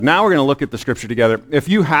Now we're going to look at the scripture together. If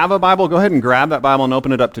you have a Bible, go ahead and grab that Bible and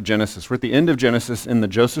open it up to Genesis. We're at the end of Genesis in the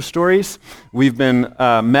Joseph stories. We've been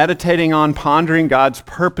meditating on pondering God's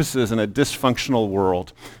purposes in a dysfunctional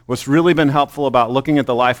world. What's really been helpful about looking at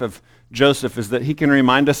the life of Joseph is that he can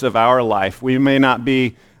remind us of our life. We may not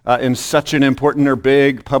be in such an important or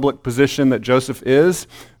big public position that Joseph is,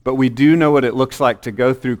 but we do know what it looks like to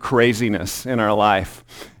go through craziness in our life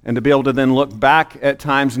and to be able to then look back at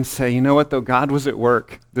times and say, you know what, though, God was at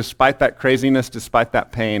work despite that craziness, despite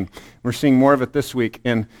that pain. We're seeing more of it this week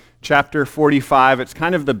in chapter 45. It's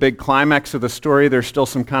kind of the big climax of the story. There's still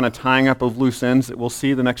some kind of tying up of loose ends that we'll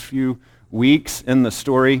see the next few weeks in the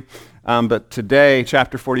story. But today,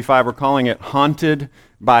 chapter 45, we're calling it Haunted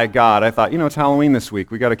by God. I thought, it's Halloween this week.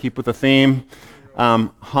 We got to keep with the theme.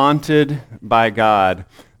 Haunted by God.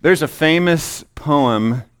 There's a famous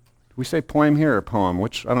poem. We say poem here or poem?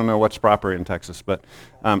 Which, I don't know what's proper in Texas, but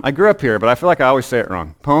I grew up here, but I feel like I always say it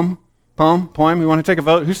wrong. Poem? Poem? Poem? You want to take a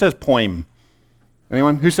vote? Who says poem?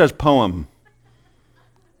 Anyone? Who says poem?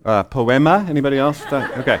 Poema? Anybody else?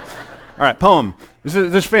 Okay. All right, poem.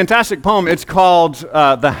 This fantastic poem. It's called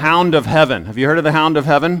The Hound of Heaven. Have you heard of The Hound of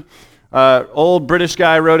Heaven? Old British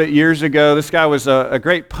guy wrote it years ago. This guy was a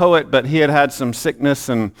great poet, but he had some sickness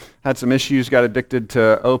and had some issues, got addicted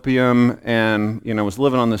to opium, and was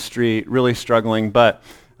living on the street, really struggling, but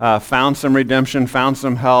found some redemption, found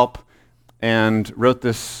some help, and wrote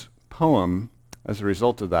this poem as a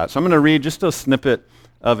result of that. So I'm going to read just a snippet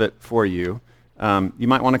of it for you. You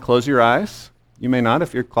might want to close your eyes. You may not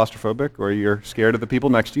if you're claustrophobic or you're scared of the people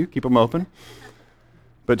next to you. Keep them open.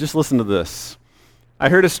 But just listen to this. I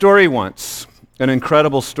heard a story once, an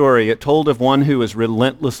incredible story. It told of one who is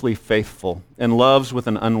relentlessly faithful and loves with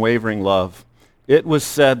an unwavering love. It was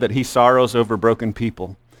said that he sorrows over broken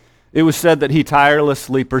people. It was said that he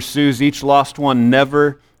tirelessly pursues each lost one,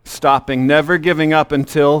 never stopping, never giving up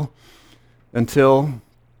until,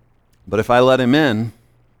 but if I let him in,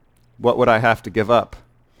 what would I have to give up?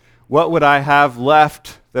 What would I have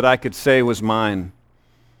left that I could say was mine?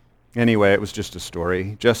 Anyway, it was just a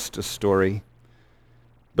story.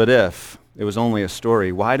 But if it was only a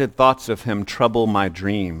story, why did thoughts of him trouble my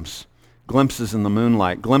dreams? Glimpses in the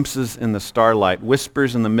moonlight, glimpses in the starlight,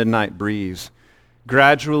 whispers in the midnight breeze.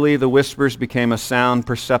 Gradually, the whispers became a sound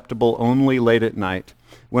perceptible only late at night,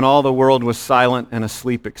 when all the world was silent and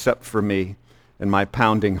asleep except for me and my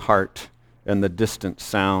pounding heart and the distant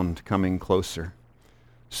sound coming closer.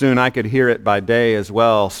 Soon I could hear it by day as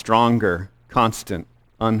well, stronger, constant,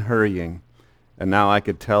 unhurrying, and now I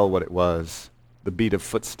could tell what it was. The beat of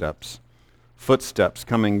footsteps. Footsteps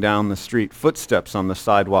coming down the street. Footsteps on the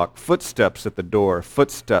sidewalk. Footsteps at the door.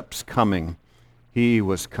 Footsteps coming. He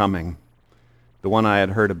was coming. The one I had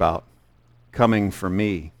heard about. Coming for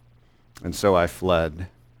me. And so I fled.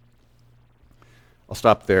 I'll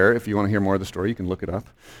stop there. If you want to hear more of the story, you can look it up.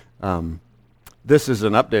 This is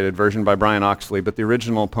an updated version by Brian Oxley, but the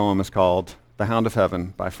original poem is called The Hound of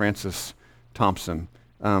Heaven by Francis Thompson.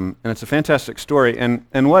 And it's a fantastic story.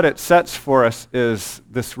 And what it sets for us is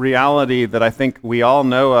this reality that I think we all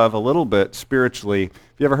know of a little bit spiritually.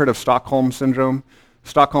 Have you ever heard of Stockholm Syndrome?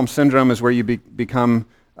 Stockholm Syndrome is where you become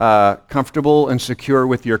comfortable and secure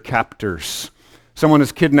with your captors. Someone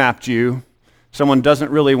has kidnapped you. Someone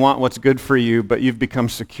doesn't really want what's good for you, but you've become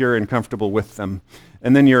secure and comfortable with them.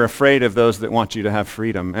 And then you're afraid of those that want you to have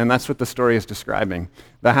freedom. And that's what the story is describing.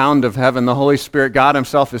 The Hound of Heaven, the Holy Spirit, God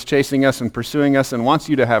himself is chasing us and pursuing us and wants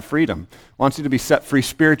you to have freedom, wants you to be set free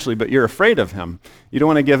spiritually, but you're afraid of him. You don't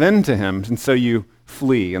want to give in to him, and so you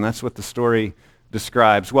flee. And that's what the story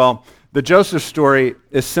describes. Well, the Joseph story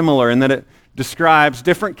is similar in that it describes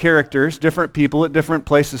different characters, different people at different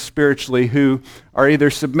places spiritually who are either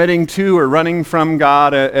submitting to or running from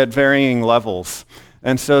God at varying levels.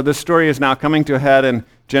 And so this story is now coming to a head in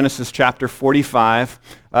Genesis chapter 45.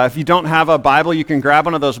 If you don't have a Bible, you can grab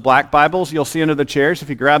one of those black Bibles you'll see under the chairs. If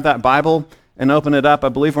you grab that Bible and open it up, I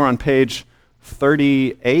believe we're on page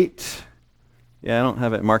 38. Yeah, I don't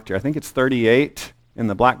have it marked here. I think it's 38 in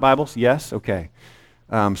the black Bibles. Yes? Okay.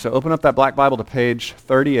 So open up that black Bible to page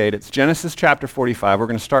 38. It's Genesis chapter 45. We're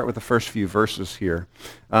going to start with the first few verses here.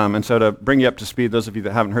 And so to bring you up to speed, those of you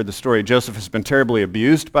that haven't heard the story, Joseph has been terribly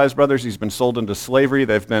abused by his brothers. He's been sold into slavery.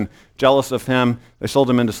 They've been jealous of him. They sold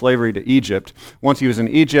him into slavery to Egypt. Once he was in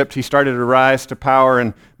Egypt, he started to rise to power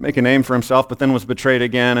and make a name for himself, but then was betrayed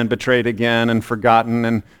again and forgotten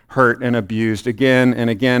and hurt and abused again and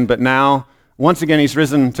again. But now Once again, he's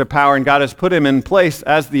risen to power, and God has put him in place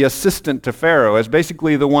as the assistant to Pharaoh, as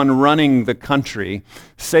basically the one running the country,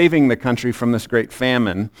 saving the country from this great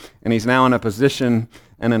famine. And he's now in a position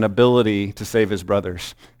and an ability to save his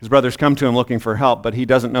brothers. His brothers come to him looking for help, but he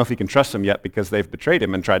doesn't know if he can trust them yet because they've betrayed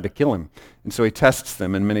him and tried to kill him. And so he tests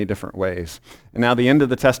them in many different ways. And now the end of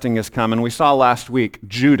the testing has come. And we saw last week,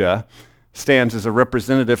 Judah stands as a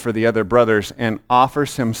representative for the other brothers and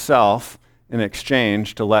offers himself in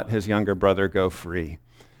exchange to let his younger brother go free.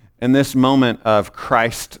 And this moment of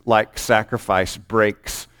Christ-like sacrifice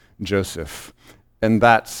breaks Joseph. And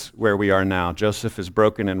that's where we are now. Joseph is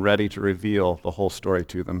broken and ready to reveal the whole story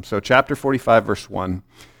to them. So chapter 45, verse 1.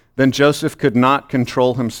 Then Joseph could not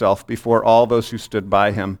control himself before all those who stood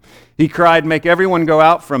by him. He cried, "Make everyone go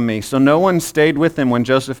out from me." So no one stayed with him when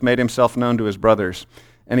Joseph made himself known to his brothers.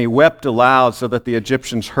 And he wept aloud so that the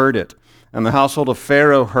Egyptians heard it. And the household of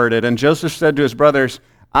Pharaoh heard it. And Joseph said to his brothers,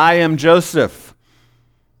 "I am Joseph.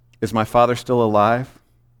 Is my father still alive?"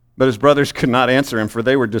 But his brothers could not answer him, for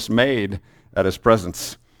they were dismayed at his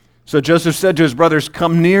presence. So Joseph said to his brothers,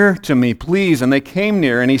 "Come near to me, please." And they came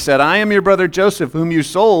near, and he said, "I am your brother Joseph, whom you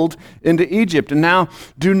sold into Egypt. And now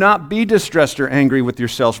do not be distressed or angry with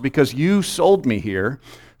yourselves, because you sold me here,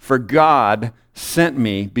 for God sent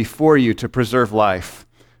me before you to preserve life.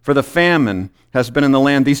 For the famine has been in the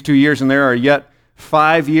land these 2 years, and there are yet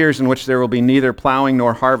 5 years in which there will be neither plowing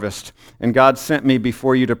nor harvest. And God sent me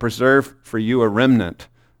before you to preserve for you a remnant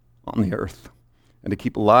on the earth, and to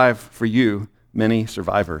keep alive for you many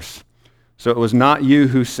survivors. So it was not you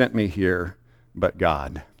who sent me here, but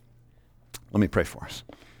God." Let me pray for us.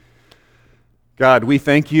 God, we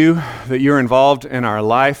thank you that you're involved in our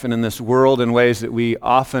life and in this world in ways that we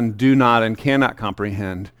often do not and cannot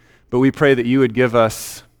comprehend. But we pray that you would give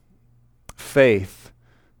us faith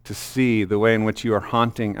to see the way in which you are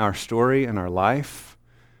haunting our story and our life.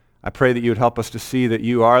 I pray that you would help us to see that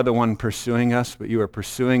you are the one pursuing us, but you are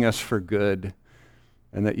pursuing us for good,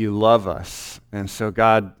 and that you love us. And so,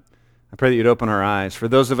 God, I pray that you'd open our eyes. For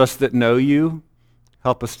those of us that know you,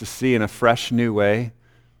 help us to see in a fresh new way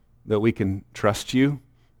that we can trust you,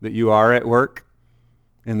 that you are at work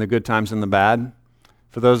in the good times and the bad.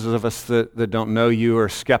 For those of us that don't know you or are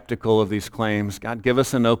skeptical of these claims, God, give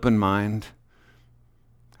us an open mind.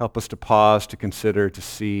 Help us to pause, to consider, to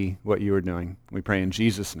see what you are doing. We pray in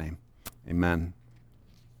Jesus' name. Amen.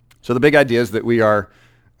 So the big idea is that we are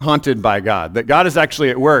haunted by God, that God is actually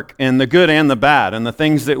at work in the good and the bad, and the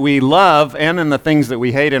things that we love and in the things that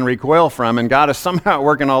we hate and recoil from, and God is somehow at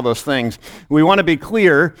work in all those things. We want to be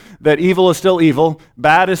clear that evil is still evil,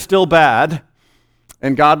 bad is still bad,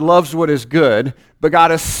 and God loves what is good, but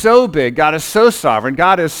God is so big, God is so sovereign,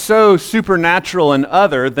 God is so supernatural and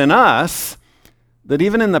other than us, that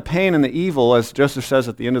even in the pain and the evil, as Joseph says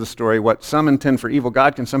at the end of the story, what some intend for evil,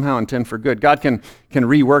 God can somehow intend for good. God can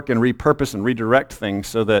rework and repurpose and redirect things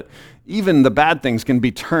so that even the bad things can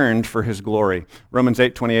be turned for his glory. Romans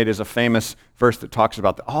 8:28 is a famous verse that talks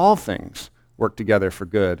about that all things work together for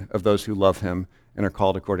good of those who love him and are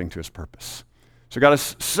called according to his purpose. So God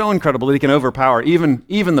is so incredible that he can overpower even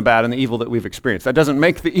the bad and the evil that we've experienced. That doesn't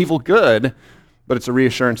make the evil good, but it's a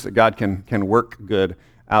reassurance that God can work good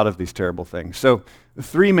out of these terrible things. So the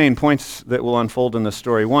three main points that will unfold in this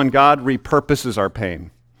story. One, God repurposes our pain.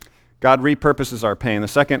 God repurposes our pain. The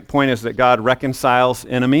second point is that God reconciles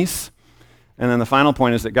enemies. And then the final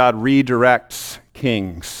point is that God redirects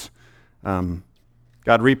kings. God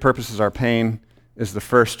repurposes our pain is the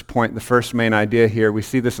first point, the first main idea here. We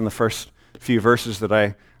see this in the first few verses that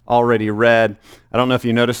I already read. I don't know if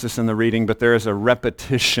you noticed this in the reading, but there is a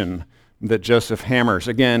repetition that Joseph hammers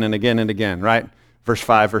again and again and again, right? Verse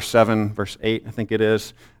 5, verse 7, verse 8, I think it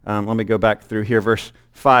is. Let me go back through here. Verse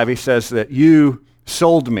 5, he says that you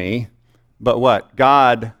sold me, but what?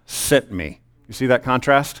 God sent me. You see that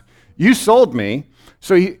contrast? You sold me.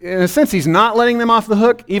 So in a sense, he's not letting them off the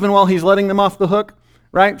hook, even while he's letting them off the hook,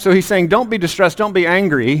 right? So he's saying, don't be distressed, don't be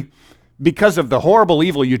angry because of the horrible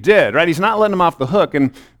evil you did, right? He's not letting them off the hook.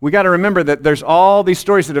 And we got to remember that there's all these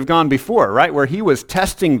stories that have gone before, right? Where he was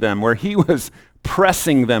testing them, where he was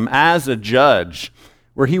pressing them as a judge,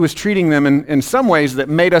 where he was treating them in some ways that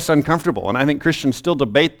made us uncomfortable. And I think Christians still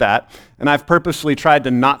debate that, and I've purposely tried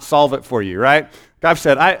to not solve it for you, right? I've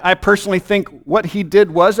said, I personally think what he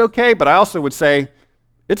did was okay, but I also would say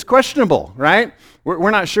it's questionable, right?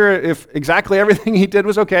 We're not sure if exactly everything he did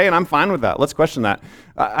was okay, and I'm fine with that. Let's question that.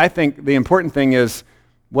 I think the important thing is,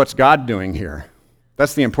 what's God doing here?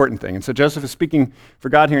 That's the important thing. And so Joseph is speaking for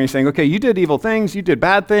God here, and he's saying, okay, you did evil things, you did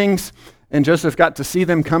bad things, and Joseph got to see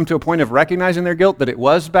them come to a point of recognizing their guilt, that it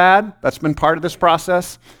was bad. That's been part of this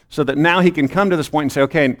process, so that now he can come to this point and say,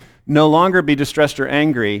 okay, no longer be distressed or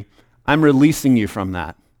angry. I'm releasing you from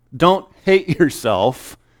that. Don't hate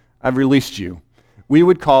yourself. I've released you. We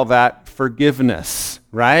would call that forgiveness,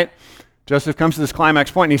 right? Joseph comes to this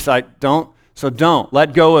climax point and he's like, don't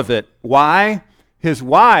let go of it. Why? His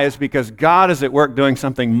why is because God is at work doing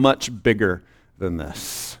something much bigger than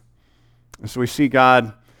this. And so we see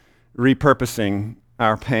God repurposing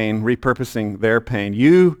our pain, repurposing their pain.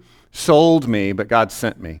 You sold me, but God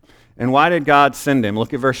sent me. And why did God send him?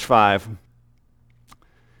 Look at verse 5.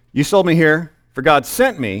 You sold me here, for God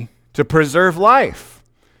sent me to preserve life.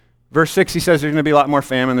 Verse 6, he says there's going to be a lot more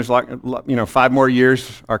famine. There's 5 more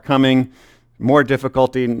years are coming, more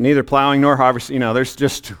difficulty, neither plowing nor harvesting.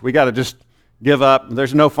 We got to just give up.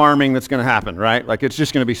 There's no farming that's going to happen, right? Like it's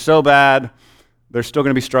just going to be so bad. There's still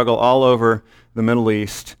going to be struggle all over the Middle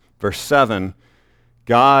East. Verse 7,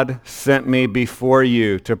 God sent me before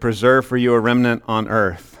you to preserve for you a remnant on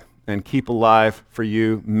earth and keep alive for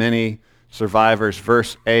you many survivors.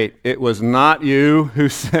 Verse 8, it was not you who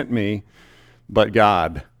sent me, but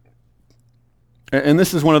God. And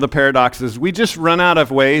this is one of the paradoxes. We just run out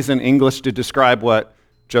of ways in English to describe what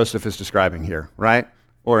Joseph is describing here, right?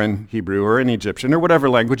 Or in Hebrew or in Egyptian or whatever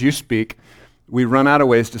language you speak. We run out of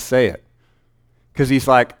ways to say it. Because he's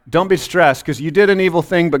like, don't be stressed because you did an evil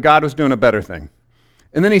thing, but God was doing a better thing.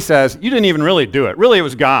 And then he says, you didn't even really do it. Really, it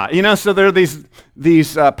was God. So there are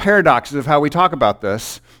these paradoxes of how we talk about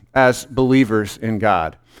this as believers in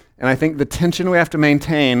God. And I think the tension we have to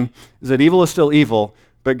maintain is that evil is still evil,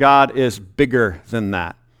 but God is bigger than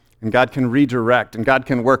that. And God can redirect, and God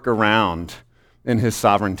can work around in his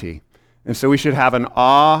sovereignty. And so we should have an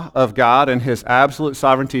awe of God and his absolute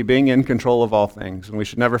sovereignty being in control of all things. And we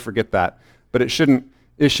should never forget that. But it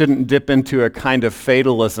shouldn't dip into a kind of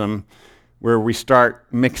fatalism where we start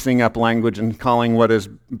mixing up language and calling what is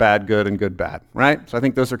bad good and good bad, right? So I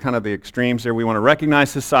think those are kind of the extremes there. We want to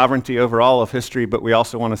recognize his sovereignty over all of history, but we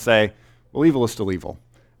also want to say, well, evil is still evil.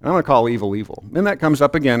 And I'm going to call evil evil. And that comes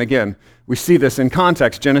up again. Again, we see this in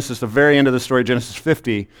context. Genesis, the very end of the story, Genesis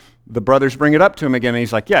 50, the brothers bring it up to him again, and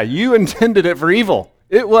he's like, yeah, you intended it for evil.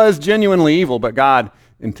 It was genuinely evil, but God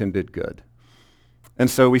intended good. And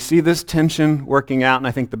so we see this tension working out, and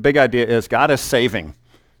I think the big idea is God is saving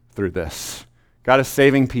through this. God is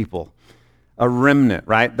saving people. A remnant,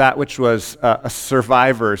 right? That which was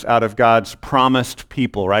survivors out of God's promised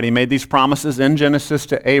people, right? He made these promises in Genesis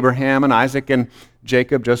to Abraham and Isaac and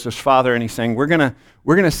Jacob, Joseph's father, and he's saying, we're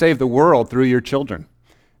gonna save the world through your children.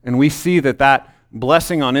 And we see that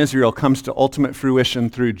blessing on Israel comes to ultimate fruition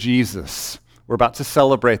through Jesus. We're about to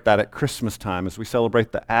celebrate that at Christmas time as we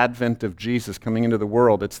celebrate the advent of Jesus coming into the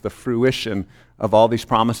world. It's the fruition of all these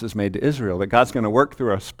promises made to Israel, that God's going to work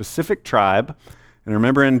through a specific tribe. And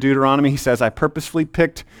remember in Deuteronomy, he says, I purposefully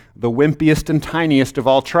picked the wimpiest and tiniest of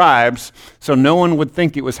all tribes so no one would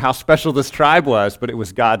think it was how special this tribe was, but it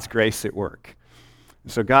was God's grace at work.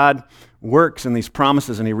 So God works in these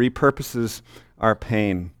promises and he repurposes our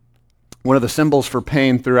pain. One of the symbols for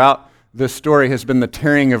pain throughout this story has been the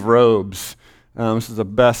tearing of robes. This is the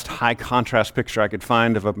best high contrast picture I could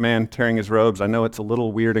find of a man tearing his robes. I know it's a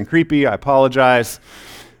little weird and creepy. I apologize.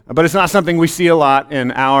 But it's not something we see a lot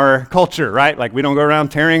in our culture, right? Like we don't go around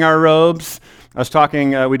tearing our robes. I was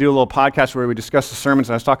talking, we do a little podcast where we discuss the sermons.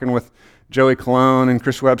 And I was talking with Joey Colon and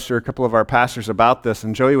Chris Webster, a couple of our pastors, about this.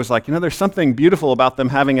 And Joey was like, there's something beautiful about them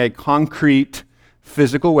having a concrete,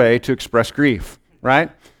 physical way to express grief,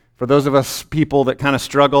 right? For those of us people that kind of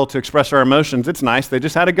struggle to express our emotions, it's nice. They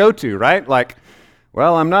just had a go-to, right? Like,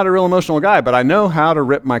 well, I'm not a real emotional guy, but I know how to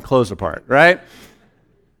rip my clothes apart, right?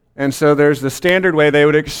 And so there's the standard way they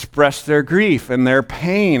would express their grief and their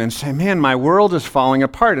pain and say, man, my world is falling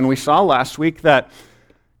apart. And we saw last week that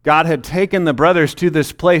God had taken the brothers to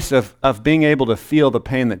this place of being able to feel the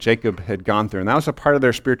pain that Jacob had gone through. And that was a part of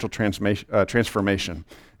their spiritual transformation.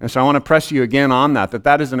 And so I want to press you again on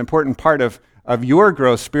that is an important part of your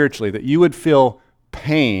growth spiritually, that you would feel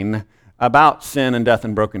pain about sin and death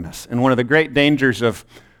and brokenness. And one of the great dangers of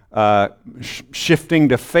shifting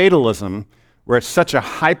to fatalism, where it's such a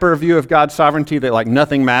hyper view of God's sovereignty that like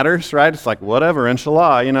nothing matters, right? It's like whatever,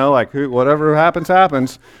 inshallah, whatever happens,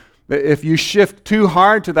 happens. If you shift too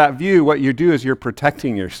hard to that view, what you do is you're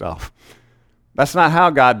protecting yourself. That's not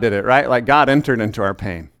how God did it, right? Like God entered into our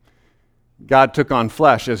pain. God took on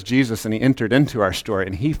flesh as Jesus, and he entered into our story,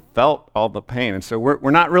 and he felt all the pain. And so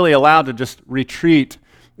we're not really allowed to just retreat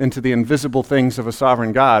into the invisible things of a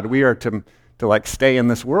sovereign God. We are to like stay in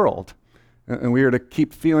this world, and we are to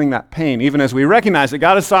keep feeling that pain, even as we recognize that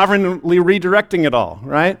God is sovereignly redirecting it all,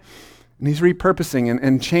 right? And he's repurposing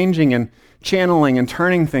and changing and channeling and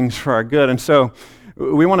turning things for our good. And so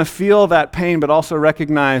we want to feel that pain, but also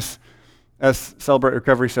recognize, as Celebrate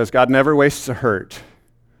Recovery says, God never wastes a hurt.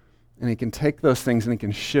 and he can take those things and he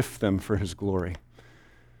can shift them for his glory.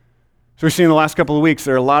 So we've seen in the last couple of weeks,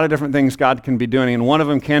 there are a lot of different things God can be doing, and one of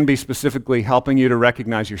them can be specifically helping you to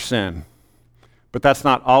recognize your sin. But that's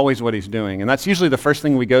not always what he's doing. And that's usually the first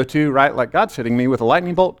thing we go to, right? Like, God's hitting me with a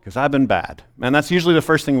lightning bolt because I've been bad. And that's usually the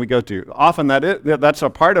first thing we go to. Often that's a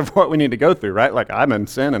part of what we need to go through, right? Like, I'm in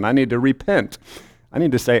sin and I need to repent. I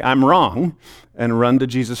need to say I'm wrong and run to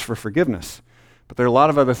Jesus for forgiveness. But there are a lot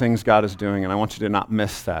of other things God is doing, and I want you to not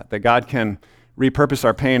miss that God can repurpose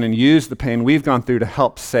our pain and use the pain we've gone through to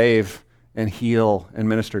help save and heal and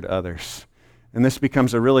minister to others. And this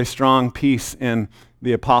becomes a really strong piece in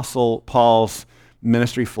the Apostle Paul's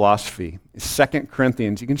ministry philosophy. 2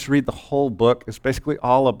 Corinthians, you can just read the whole book. It's basically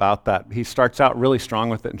all about that. He starts out really strong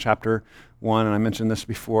with it in chapter 1, and I mentioned this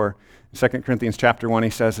before. In 2 Corinthians chapter 1, he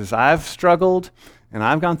says, as I've struggled and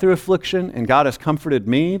I've gone through affliction and God has comforted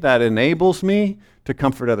me, that enables me to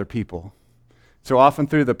comfort other people. So often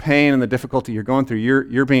through the pain and the difficulty you're going through,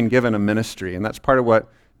 you're being given a ministry, and that's part of what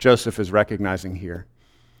Joseph is recognizing here.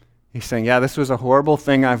 He's saying, yeah, this was a horrible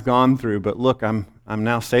thing I've gone through, but look, I'm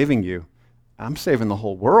now saving you. I'm saving the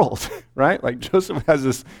whole world, right? Like Joseph has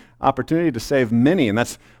this opportunity to save many, and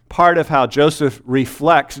that's part of how Joseph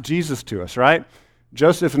reflects Jesus to us, right?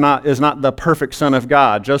 Joseph is not the perfect son of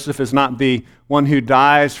God. Joseph is not the one who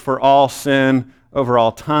dies for all sin over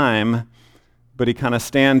all time, but he kind of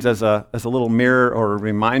stands as a little mirror or a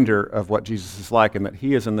reminder of what Jesus is like, and that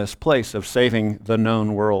he is in this place of saving the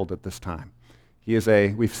known world at this time. He is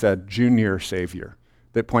we've said, junior savior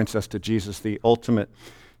that points us to Jesus, the ultimate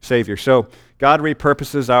Savior. So God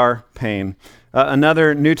repurposes our pain.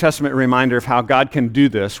 Another New Testament reminder of how God can do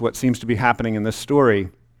this, what seems to be happening in this story,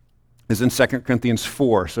 is in 2 Corinthians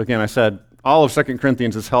 4. So again, I said all of 2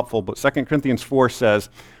 Corinthians is helpful, but 2 Corinthians 4 says,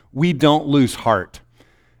 we don't lose heart.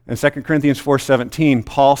 In 2 Corinthians 4:17,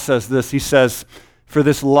 Paul says this. He says, for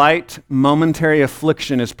this light momentary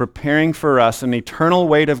affliction is preparing for us an eternal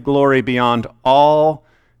weight of glory beyond all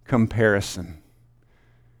comparison.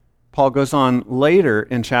 Paul goes on later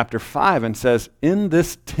in chapter 5 and says, in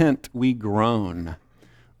this tent we groan.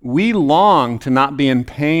 We long to not be in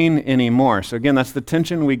pain anymore. So again, that's the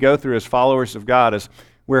tension we go through as followers of God, is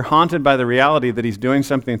we're haunted by the reality that he's doing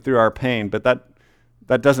something through our pain, but that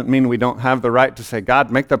doesn't mean we don't have the right to say, God,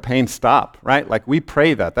 make the pain stop, right? Like we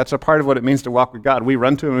pray that. That's a part of what it means to walk with God. We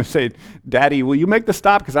run to him and say, Daddy, will you make the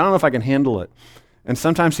stop? Because I don't know if I can handle it. And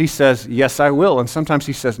sometimes he says, yes, I will. And sometimes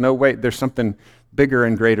he says, no, wait, there's something bigger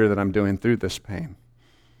and greater that I'm doing through this pain.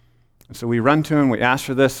 And so we run to him, we ask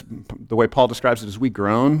for this. The way Paul describes it is we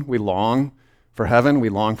groan, we long for heaven, we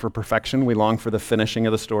long for perfection, we long for the finishing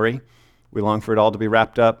of the story. We long for it all to be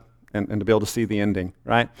wrapped up and to be able to see the ending,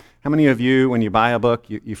 right? How many of you, when you buy a book,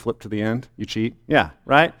 you flip to the end? You cheat? Yeah,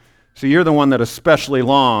 right? So you're the one that especially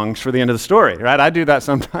longs for the end of the story, right? I do that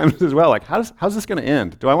sometimes as well. Like, how's this going to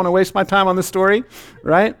end? Do I want to waste my time on this story,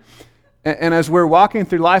 right? And as we're walking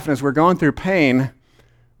through life and as we're going through pain,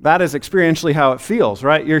 that is experientially how it feels,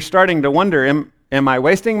 right? You're starting to wonder, am I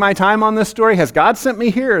wasting my time on this story? Has God sent me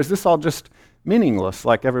here? Is this all just meaningless?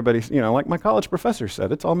 Like everybody's, like my college professor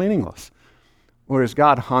said, it's all meaningless. Or is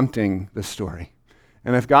God haunting this story?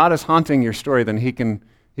 And if God is haunting your story, then he can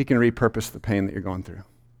repurpose the pain that you're going through.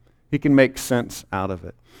 He can make sense out of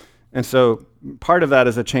it. And so part of that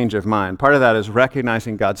is a change of mind. Part of that is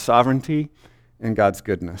recognizing God's sovereignty and God's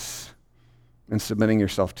goodness and submitting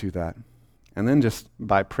yourself to that. And then just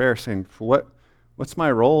by prayer saying, what's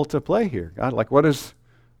my role to play here? God, like what is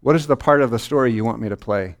the part of the story you want me to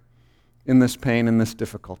play in this pain, in this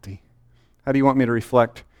difficulty? How do you want me to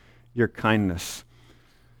reflect your kindness?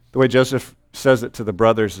 The way Joseph says it to the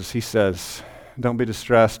brothers is he says, don't be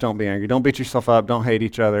distressed, don't be angry, don't beat yourself up, don't hate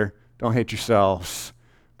each other, don't hate yourselves,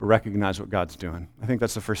 but recognize what God's doing. I think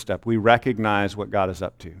that's the first step. We recognize what God is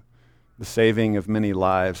up to. The saving of many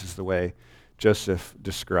lives is the way Joseph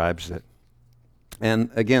describes it.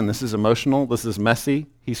 And again, this is emotional, this is messy.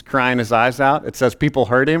 He's crying his eyes out. It says people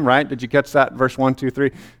heard him, right? Did you catch that? Verse 1, 2, 3.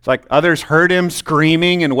 It's like others heard him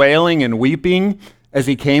screaming and wailing and weeping as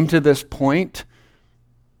he came to this point.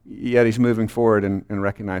 Yet he's moving forward and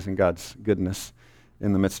recognizing God's goodness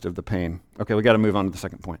in the midst of the pain. Okay, we got to move on to the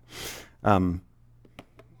second point.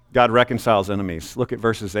 God reconciles enemies. Look at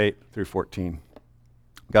verses 8 through 14.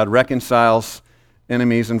 God reconciles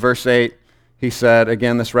enemies. In verse 8, he said,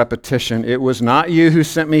 again, this repetition, it was not you who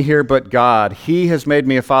sent me here, but God. He has made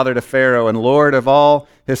me a father to Pharaoh and Lord of all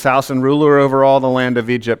his house and ruler over all the land of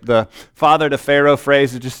Egypt. The father to Pharaoh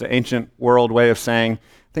phrase is just an ancient world way of saying,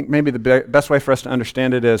 I think maybe the best way for us to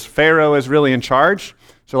understand it is Pharaoh is really in charge.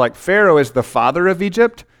 So like Pharaoh is the father of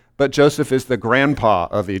Egypt, but Joseph is the grandpa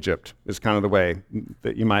of Egypt, is kind of the way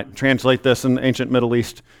that you might translate this in ancient Middle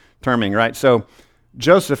East terming, right? So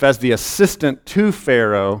Joseph, as the assistant to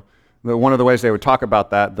Pharaoh, one of the ways they would talk about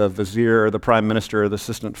that, the vizier or the prime minister or the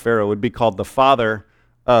assistant Pharaoh, would be called the father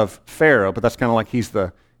of Pharaoh, but that's kind of like he's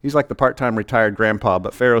like the part-time retired grandpa,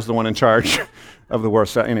 but Pharaoh's the one in charge of the war.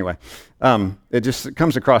 So anyway, it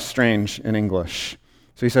comes across strange in English.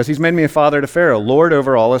 So he says, he's made me a father to Pharaoh, lord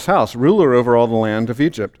over all his house, ruler over all the land of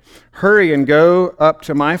Egypt. Hurry and go up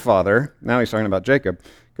to my father. Now he's talking about Jacob.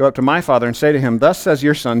 Go up to my father and say to him, thus says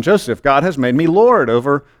your son Joseph, God has made me lord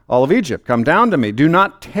over all of Egypt. Come down to me. Do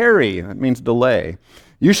not tarry. That means delay.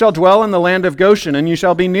 You shall dwell in the land of Goshen, and you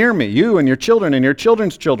shall be near me, you and your children and your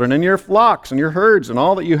children's children and your flocks and your herds and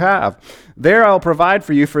all that you have. There I will provide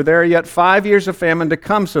for you, for there are yet 5 years of famine to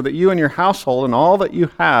come, so that you and your household and all that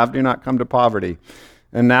you have do not come to poverty.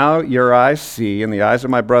 And now your eyes see, and the eyes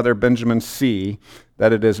of my brother Benjamin see,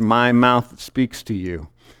 that it is my mouth that speaks to you.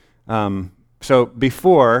 So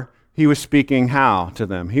before, he was speaking how to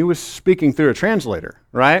them? He was speaking through a translator,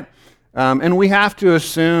 right? And we have to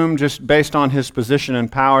assume, just based on his position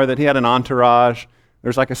and power, that he had an entourage.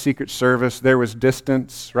 There's like a secret service. There was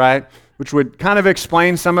distance, right? Which would kind of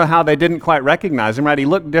explain some of how they didn't quite recognize him, right? He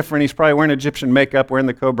looked different. He's probably wearing Egyptian makeup, wearing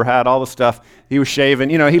the cobra hat, all the stuff. He was shaven.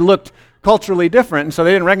 He looked culturally different, and so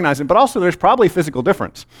they didn't recognize him. But also, there's probably physical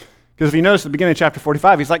difference. Because if you notice at the beginning of chapter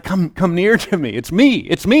 45, he's like, come near to me. It's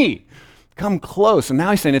me. Come close. And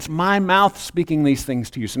now he's saying, it's my mouth speaking these things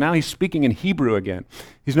to you. So now he's speaking in Hebrew again.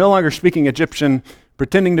 He's no longer speaking Egyptian,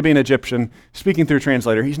 pretending to be an Egyptian, speaking through a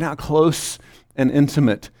translator. He's now close and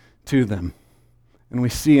intimate to them. And we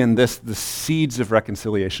see in this the seeds of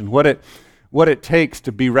reconciliation, what it takes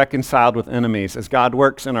to be reconciled with enemies. As God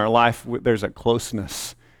works in our life, there's a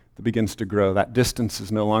closeness that begins to grow. That distance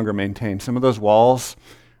is no longer maintained. Some of those walls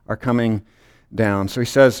are coming down. So he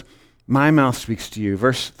says, my mouth speaks to you.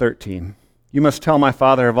 Verse 13. You must tell my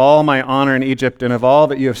father of all my honor in Egypt and of all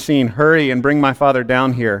that you have seen. Hurry and bring my father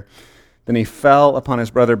down here. Then he fell upon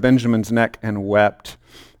his brother Benjamin's neck and wept.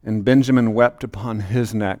 And Benjamin wept upon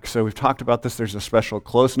his neck. So we've talked about this. There's a special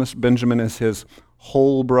closeness. Benjamin is his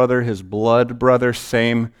whole brother, his blood brother,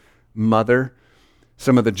 same mother.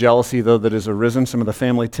 Some of the jealousy, though, that has arisen, some of the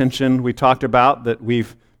family tension we talked about that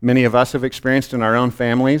many of us have experienced in our own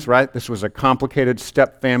families, right? This was a complicated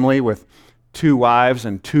step family with 2 wives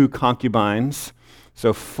and 2 concubines.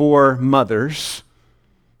 So 4 mothers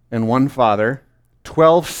and 1 father,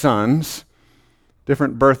 12 sons,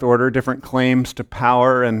 different birth order, different claims to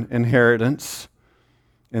power and inheritance.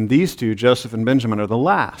 And these 2, Joseph and Benjamin, are the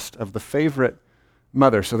last of the favorite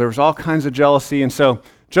mother. So there was all kinds of jealousy. And so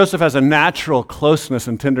Joseph has a natural closeness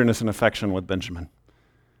and tenderness and affection with Benjamin.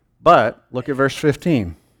 But look at verse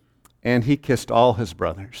 15. And he kissed all his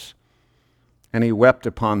brothers, and he wept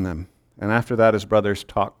upon them. And after that, his brothers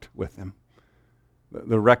talked with him.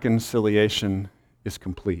 The reconciliation is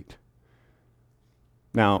complete.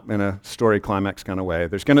 Now, in a story climax kind of way,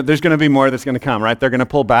 there's going to be more that's going to come, right? They're going to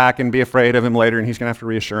pull back and be afraid of him later, and he's going to have to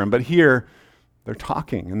reassure them. But here, they're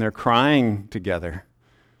talking, and they're crying together.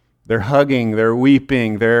 They're hugging, they're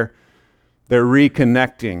weeping, they're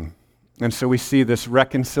reconnecting. And so we see this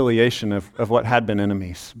reconciliation of what had been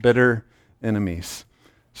enemies, bitter enemies.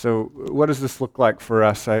 So what does this look like for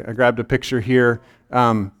us? I grabbed a picture here.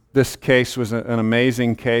 This case was an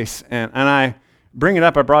amazing case, and I bring it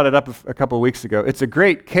up. I brought it up a couple of weeks ago. It's a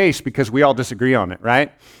great case because we all disagree on it,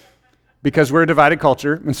 right? Because we're a divided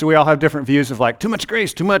culture, and so we all have different views of like too much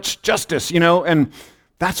grace, too much justice, and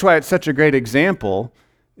that's why it's such a great example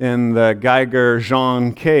in the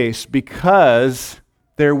Geiger-Jean case, because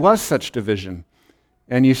there was such division.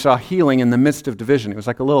 And you saw healing in the midst of division. It was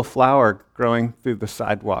like a little flower growing through the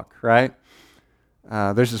sidewalk, right?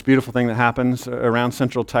 There's this beautiful thing that happens around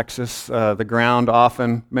central Texas. The ground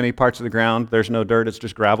often, many parts of the ground, there's no dirt, it's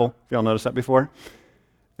just gravel. If y'all noticed that before?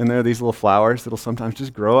 And there are these little flowers that'll sometimes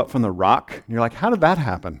just grow up from the rock. And you're like, how did that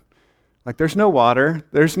happen? Like there's no water,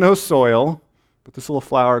 there's no soil, but this little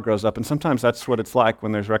flower grows up. And sometimes that's what it's like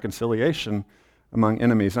when there's reconciliation among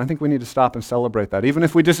enemies. And I think we need to stop and celebrate that. Even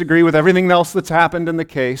if we disagree with everything else that's happened in the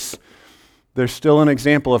case, there's still an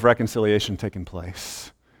example of reconciliation taking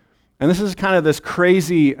place. And this is kind of this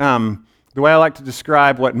crazy, the way I like to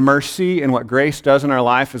describe what mercy and what grace does in our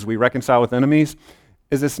life as we reconcile with enemies,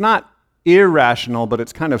 is it's not irrational, but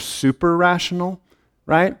it's kind of super rational,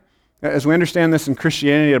 right? As we understand this in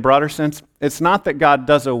Christianity in a broader sense, it's not that God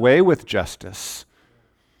does away with justice.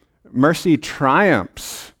 Mercy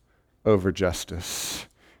triumphs over justice.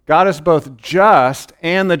 God is both just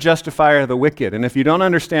and the justifier of the wicked. And if you don't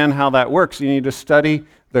understand how that works, you need to study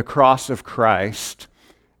the cross of Christ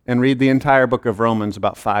and read the entire book of Romans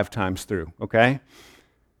about 5 times through, okay?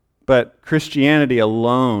 But Christianity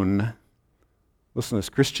alone Listen to this.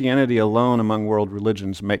 Christianity alone among world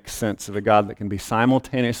religions makes sense of a God that can be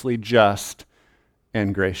simultaneously just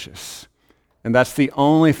and gracious. And that's the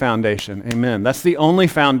only foundation, amen, that's the only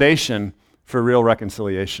foundation for real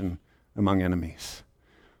reconciliation among enemies.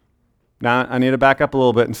 Now, I need to back up a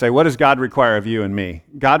little bit and say, what does God require of you and me?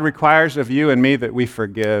 God requires of you and me that we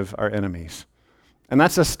forgive our enemies. And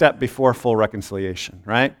that's a step before full reconciliation,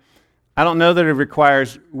 right? I don't know that it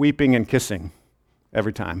requires weeping and kissing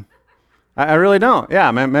every time. I really don't.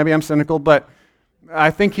 Yeah, maybe I'm cynical, but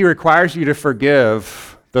I think he requires you to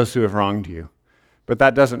forgive those who have wronged you. But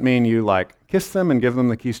that doesn't mean you kiss them and give them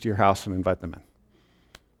the keys to your house and invite them in.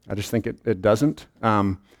 I just think it doesn't.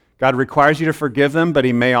 God requires you to forgive them, but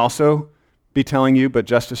he may also be telling you, but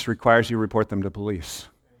justice requires you to report them to police,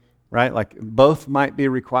 right? Both might be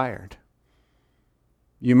required.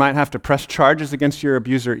 You might have to press charges against your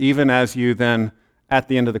abuser even as you then, at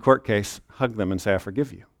the end of the court case, hug them and say, I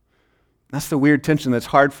forgive you. That's the weird tension that's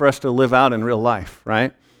hard for us to live out in real life,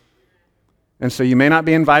 right? And so you may not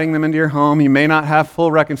be inviting them into your home. You may not have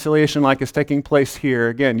full reconciliation like is taking place here.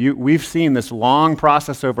 Again, we've seen this long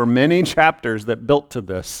process over many chapters that built to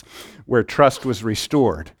this, where trust was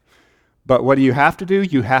restored. But what do you have to do?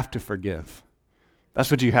 You have to forgive.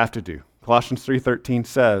 That's what you have to do. Colossians 3:13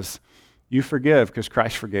 says, you forgive because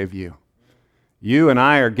Christ forgave you. You and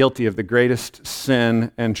I are guilty of the greatest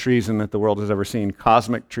sin and treason that the world has ever seen,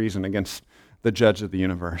 cosmic treason against the judge of the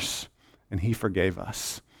universe. And he forgave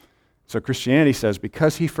us. So Christianity says,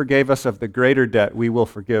 because he forgave us of the greater debt, we will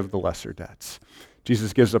forgive the lesser debts.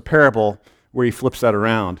 Jesus gives a parable where he flips that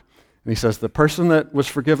around. And he says, the person that was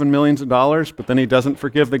forgiven millions of dollars, but then he doesn't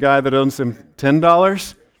forgive the guy that owns him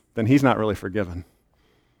 $10, then he's not really forgiven.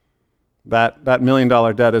 That $1 million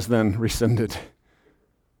debt is then rescinded.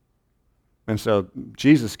 And so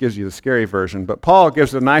Jesus gives you the scary version, but Paul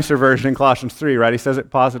gives a nicer version in Colossians 3, right? He says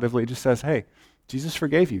it positively. He just says, hey, Jesus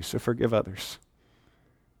forgave you, so forgive others.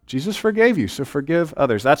 Jesus forgave you, so forgive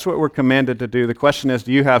others. That's what we're commanded to do. The question is,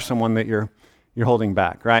 do you have someone that you're holding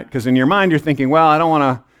back, right? Because in your mind, you're thinking, well,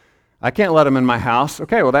 I can't let them in my house.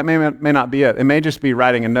 Okay, well, that may not be it. It may just be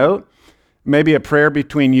writing a note, maybe a prayer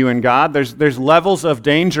between you and God. There's levels of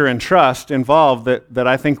danger and trust involved that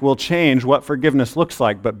I think will change what forgiveness looks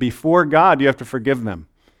like. But before God, you have to forgive them.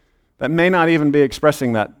 That may not even be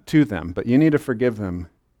expressing that to them, but you need to forgive them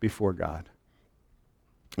before God.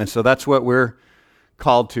 And so that's what we're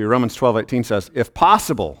called to. Romans 12:18 says, if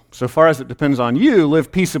possible, so far as it depends on you,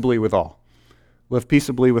 live peaceably with all. Live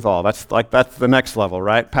peaceably with all. That's the next level,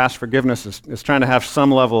 right? Past forgiveness is trying to have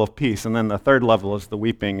some level of peace. And then the third level is the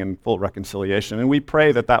weeping and full reconciliation. And we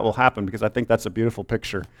pray that will happen because I think that's a beautiful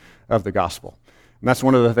picture of the gospel. And that's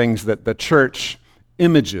one of the things that the church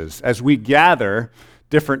images as we gather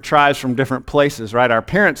different tribes from different places, right? Our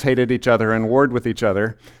parents hated each other and warred with each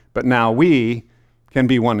other, but now we can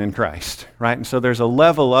be one in Christ, right? And so there's a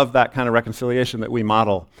level of that kind of reconciliation that we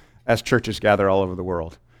model as churches gather all over the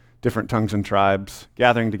world. Different tongues and tribes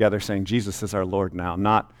gathering together saying Jesus is our Lord now,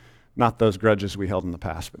 not those grudges we held in the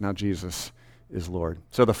past, but now Jesus is Lord.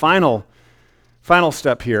 So the final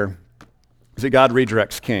step here is that God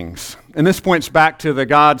redirects kings. And this points back to the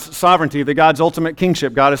God's sovereignty, the God's ultimate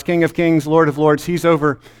kingship. God is King of kings, Lord of lords. He's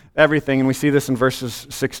over everything. And we see this in verses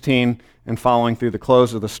 16 and following through the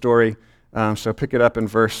close of the story. So pick it up in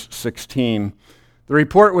verse 16. The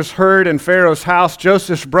report was heard in Pharaoh's house,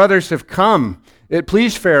 Joseph's brothers have come. It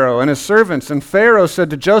pleased Pharaoh and his servants, and Pharaoh said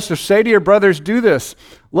to Joseph, say to your brothers, do this,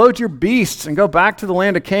 load your beasts and go back to the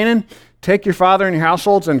land of Canaan, take your father and your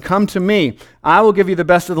households and come to me. I will give you the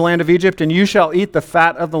best of the land of Egypt, and you shall eat the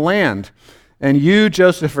fat of the land. And you,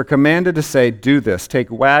 Joseph, are commanded to say, do this,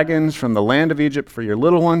 take wagons from the land of Egypt for your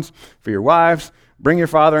little ones, for your wives, bring your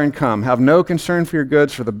father and come. Have no concern for your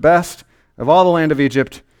goods, for the best of all the land of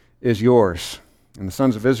Egypt is yours. And the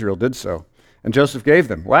sons of Israel did so. And Joseph gave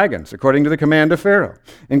them wagons according to the command of Pharaoh,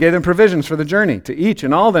 and gave them provisions for the journey. To each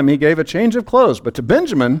and all of them he gave a change of clothes, but to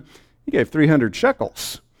Benjamin he gave 300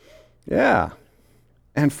 shekels. Yeah,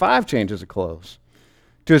 and 5 changes of clothes.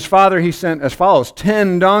 To his father he sent as follows,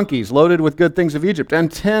 10 donkeys loaded with good things of Egypt,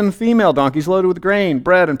 and 10 female donkeys loaded with grain,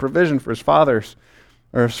 bread, and provision for his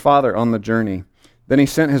father on the journey. Then he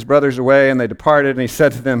sent his brothers away, and they departed, and he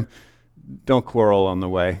said to them, don't quarrel on the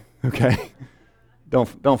way, okay?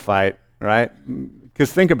 Don't fight. Right?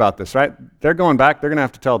 Because think about this, right? They're going back, they're going to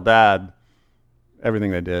have to tell Dad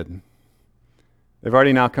everything they did. They've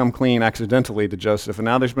already now come clean accidentally to Joseph, and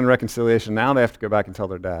now there's been reconciliation. Now they have to go back and tell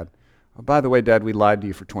their dad, oh, by the way, Dad, we lied to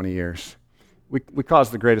you for 20 years. We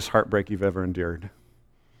caused the greatest heartbreak you've ever endured.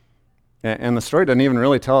 And the story doesn't even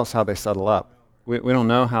really tell us how they settle up. We don't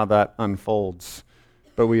know how that unfolds,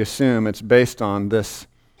 but we assume it's based on this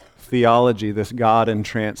theology, this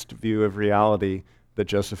God-entranced view of reality that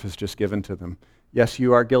Joseph has just given to them. Yes,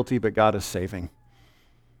 you are guilty, but God is saving.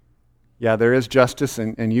 Yeah, there is justice,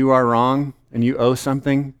 and you are wrong, and you owe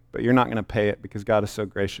something, but you're not going to pay it because God is so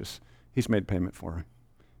gracious. He's made payment for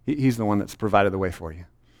it. He's the one that's provided the way for you.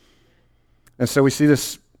 And so we see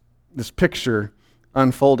this picture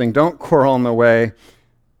unfolding. Don't quarrel in the way.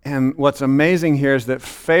 And what's amazing here is that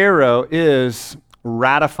Pharaoh is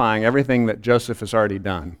ratifying everything that Joseph has already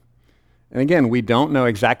done. And again, we don't know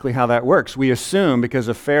exactly how that works. We assume because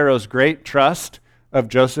of Pharaoh's great trust of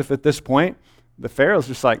Joseph at this point, the Pharaoh's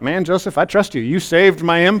just like, man, Joseph, I trust you. You saved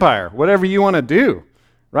my empire. Whatever you want to do,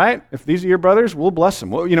 right? If these are your brothers, we'll bless them.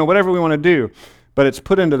 Well, whatever we want to do. But it's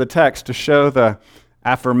put into the text to show the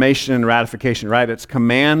affirmation and ratification, right? It's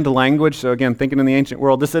command language. So again, thinking in the ancient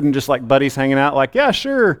world, this isn't just like buddies hanging out like, yeah,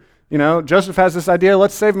 sure. Joseph has this idea,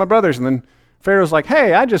 let's save my brothers. And then Pharaoh's like,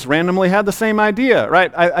 hey, I just randomly had the same idea,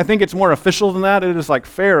 right? I think it's more official than that. It is like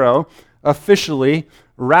Pharaoh officially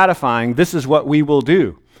ratifying, this is what we will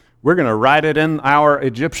do. We're going to write it in our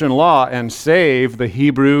Egyptian law and save the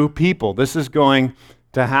Hebrew people. This is going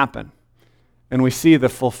to happen. And we see the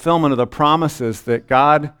fulfillment of the promises that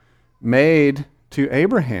God made to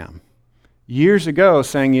Abraham years ago,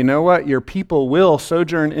 saying, you know what, your people will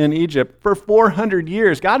sojourn in Egypt for 400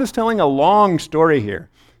 years. God is telling a long story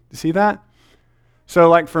here. You see that? So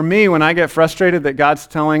like for me, when I get frustrated that God's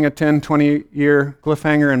telling a 10, 20-year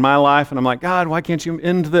cliffhanger in my life, and I'm like, God, why can't you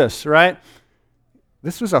end this, right?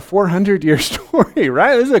 This was a 400-year story,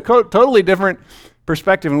 right? This is a totally different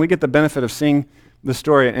perspective, and we get the benefit of seeing the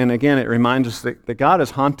story. And again, it reminds us that God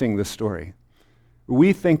is haunting this story.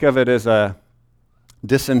 We think of it as a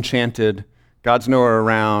disenchanted, God's nowhere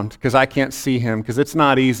around, because I can't see him, because it's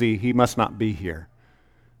not easy, he must not be here.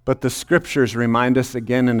 But the scriptures remind us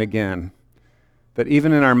again and again that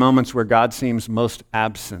even in our moments where God seems most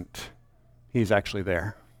absent, he's actually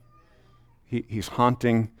there. He's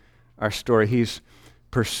haunting our story. He's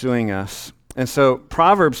pursuing us. And so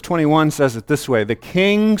Proverbs 21 says it this way, the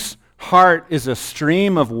king's heart is a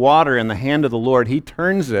stream of water in the hand of the Lord. He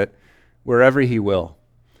turns it wherever he will.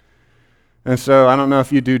 And so I don't know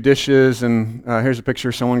if you do dishes, and here's a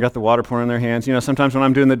picture, someone got the water pouring in their hands. Sometimes when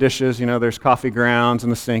I'm doing the dishes, there's coffee grounds in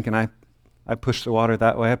the sink, and I push the water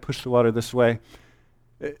that way, I push the water this way.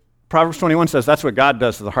 Proverbs 21 says that's what God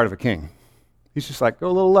does to the heart of a king. He's just like, go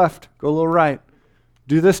a little left, go a little right.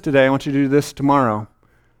 Do this today, I want you to do this tomorrow.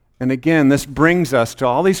 And again, this brings us to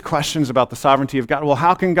all these questions about the sovereignty of God. Well,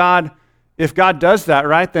 how can God, if God does that,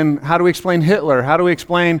 right, then how do we explain Hitler? How do we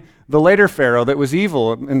explain the later Pharaoh that was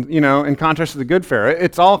evil, and in contrast to the good Pharaoh?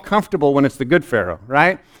 It's all comfortable when it's the good Pharaoh,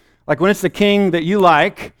 right? Like when it's the king that you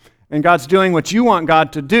like, and God's doing what you want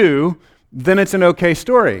God to do, then it's an okay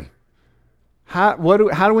story. How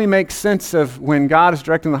do we make sense of when God is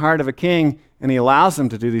directing the heart of a king and he allows them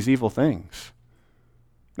to do these evil things?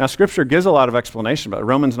 Now, Scripture gives a lot of explanation about it.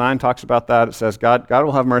 Romans 9 talks about that. It says God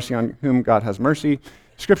will have mercy on whom God has mercy.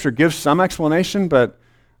 Scripture gives some explanation, but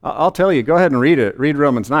I'll tell you, go ahead and read it. Read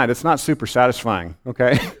Romans 9. It's not super satisfying,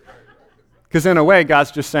 okay? Because in a way,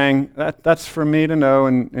 God's just saying, that's for me to know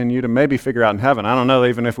and you to maybe figure out in heaven. I don't know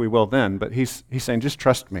even if we will then, but he's saying, just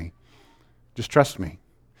trust me. Just trust me.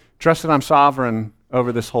 Trust that I'm sovereign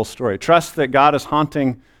over this whole story. Trust that God is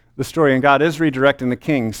haunting the story and God is redirecting the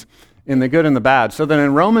kings in the good and the bad. So then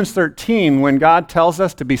in Romans 13, when God tells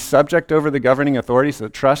us to be subject over the governing authorities,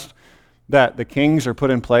 that trust that the kings are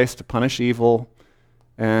put in place to punish evil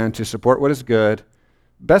and to support what is good,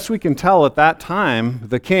 best we can tell at that time,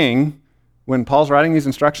 the king, when Paul's writing these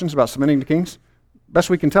instructions about submitting to kings,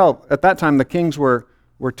 best we can tell, at that time the kings were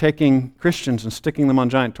taking Christians and sticking them on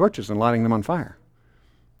giant torches and lighting them on fire.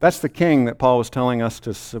 That's the king that Paul was telling us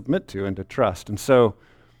to submit to and to trust. And so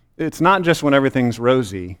it's not just when everything's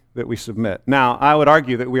rosy that we submit. Now, I would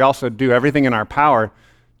argue that we also do everything in our power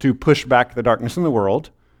to push back the darkness in the world,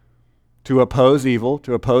 to oppose evil,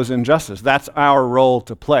 to oppose injustice. That's our role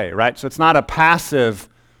to play, right? So it's not a passive,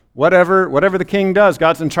 whatever the king does,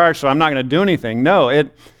 God's in charge, so I'm not going to do anything. No,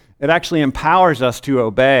 it actually empowers us to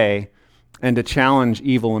obey and to challenge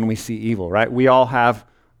evil when we see evil, right? We all have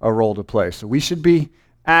a role to play. So we should be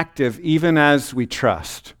active even as we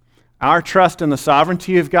trust. Our trust in the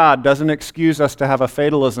sovereignty of God doesn't excuse us to have a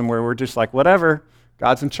fatalism where we're just like, whatever,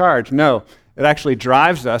 God's in charge. No, it actually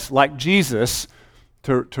drives us, like Jesus,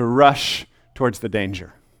 to rush towards the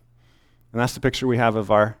danger. And that's the picture we have of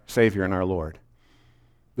our Savior and our Lord.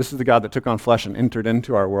 This is the God that took on flesh and entered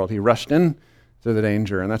into our world. He rushed into the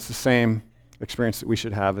danger, and that's the same experience that we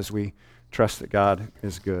should have as we trust that God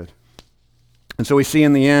is good. And so we see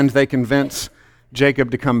in the end, they convince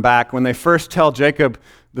Jacob to come back. When they first tell Jacob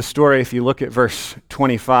the story, if you look at verse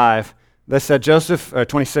 25, they said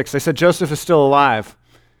 26, they said Joseph is still alive,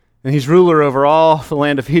 and he's ruler over all the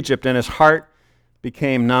land of Egypt, and his heart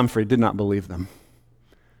became numb, for he did not believe them.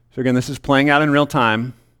 So again, this is playing out in real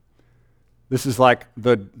time. This is like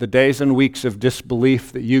the days and weeks of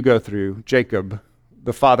disbelief that you go through. Jacob,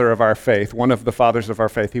 the father of our faith, one of the fathers of our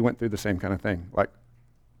faith, he went through the same kind of thing. Like,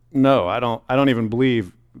 no, I don't even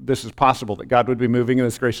believe this is possible, that God would be moving in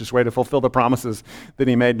this gracious way to fulfill the promises that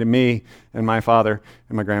he made to me and my father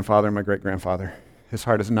and my grandfather and my great-grandfather. His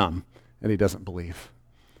heart is numb, and he doesn't believe.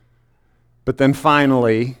 But then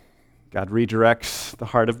finally, God redirects the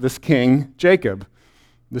heart of this king, Jacob,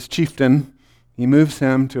 this chieftain. He moves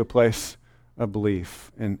him to a place of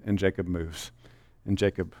belief, and Jacob moves, and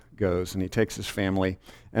Jacob goes, and he takes his family,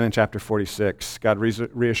 and in chapter 46, God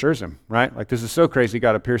reassures him, right? Like, this is so crazy,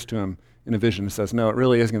 God appears to him in a vision and says, no, it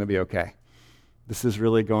really is going to be okay. This is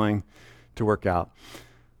really going to work out.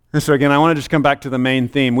 And so again, I want to just come back to the main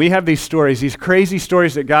theme. We have these stories, these crazy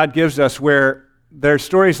stories that God gives us, where there are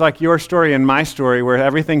stories like your story and my story, where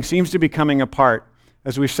everything seems to be coming apart.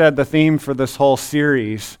 As we've said, the theme for this whole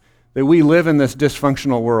series, that we live in this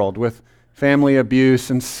dysfunctional world with family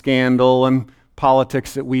abuse and scandal and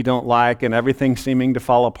politics that we don't like, and everything seeming to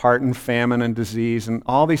fall apart, and famine and disease and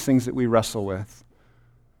all these things that we wrestle with.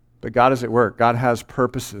 But God is at work. God has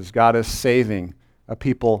purposes. God is saving a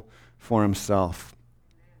people for himself.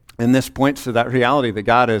 And this points to that reality that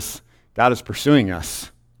God is pursuing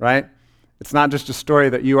us, right? It's not just a story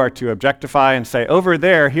that you are to objectify and say, over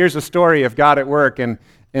there, here's a story of God at work in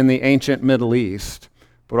the ancient Middle East.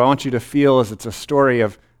 But what I want you to feel is it's a story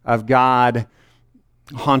of God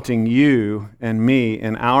haunting you and me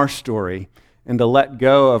in our story, and to let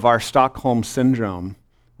go of our Stockholm syndrome,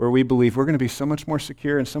 where we believe we're going to be so much more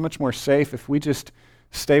secure and so much more safe if we just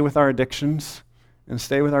stay with our addictions and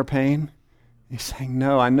stay with our pain. He's saying,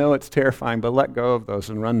 no, I know it's terrifying, but let go of those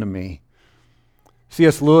and run to me.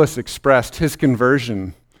 C.S. Lewis expressed his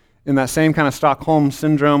conversion in that same kind of Stockholm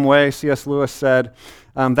syndrome way. C.S. Lewis said,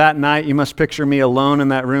 that night you must picture me alone in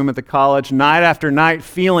that room at the college, night after night,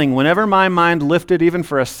 feeling, whenever my mind lifted even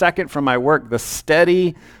for a second from my work, the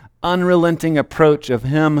steady, unrelenting approach of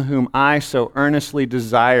him whom I so earnestly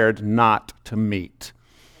desired not to meet.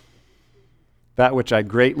 That which I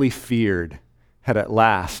greatly feared had at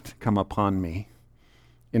last come upon me.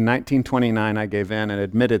 In 1929, I gave in and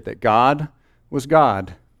admitted that God was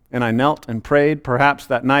God, and I knelt and prayed, perhaps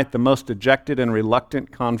that night the most dejected and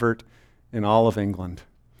reluctant convert in all of England.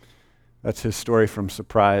 That's his story from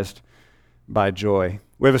Surprised by Joy.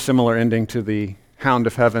 We have a similar ending to the Hound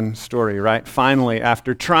of Heaven story, right? Finally,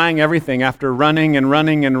 after trying everything, after running and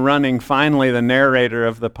running and running, finally the narrator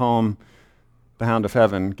of the poem, The Hound of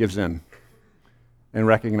Heaven, gives in and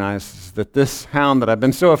recognizes that this hound that I've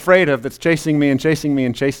been so afraid of, that's chasing me and chasing me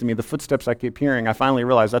and chasing me, the footsteps I keep hearing, I finally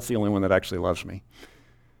realize that's the only one that actually loves me.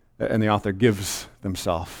 And the author gives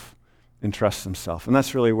themselves and trusts himself. And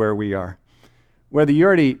that's really where we are. Whether you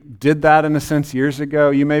already did that in a sense years ago,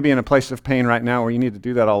 you may be in a place of pain right now where you need to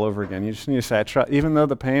do that all over again. You just need to say, even though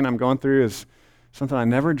the pain I'm going through is something I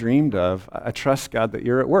never dreamed of, I trust, God, that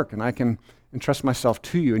you're at work, and I can entrust myself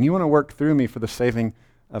to you, and you want to work through me for the saving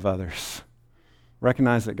of others.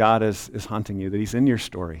 Recognize that God is haunting you, that he's in your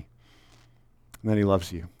story, and that he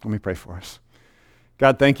loves you. Let me pray for us.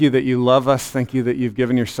 God, thank you that you love us. Thank you that you've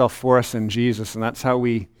given yourself for us in Jesus, and that's how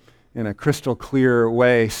we, in a crystal clear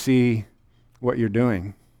way, see what you're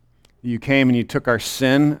doing. You came and you took our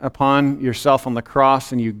sin upon yourself on the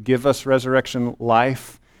cross, and you give us resurrection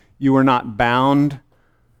life. You were not bound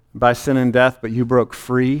by sin and death, but you broke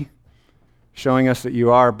free, showing us that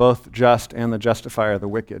you are both just and the justifier of the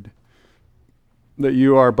wicked. That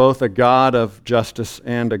you are both a God of justice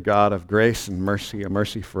and a God of grace and mercy, a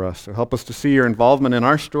mercy for us. So help us to see your involvement in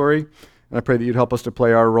our story, and I pray that you'd help us to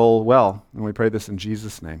play our role well. And we pray this in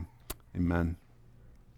Jesus' name. Amen.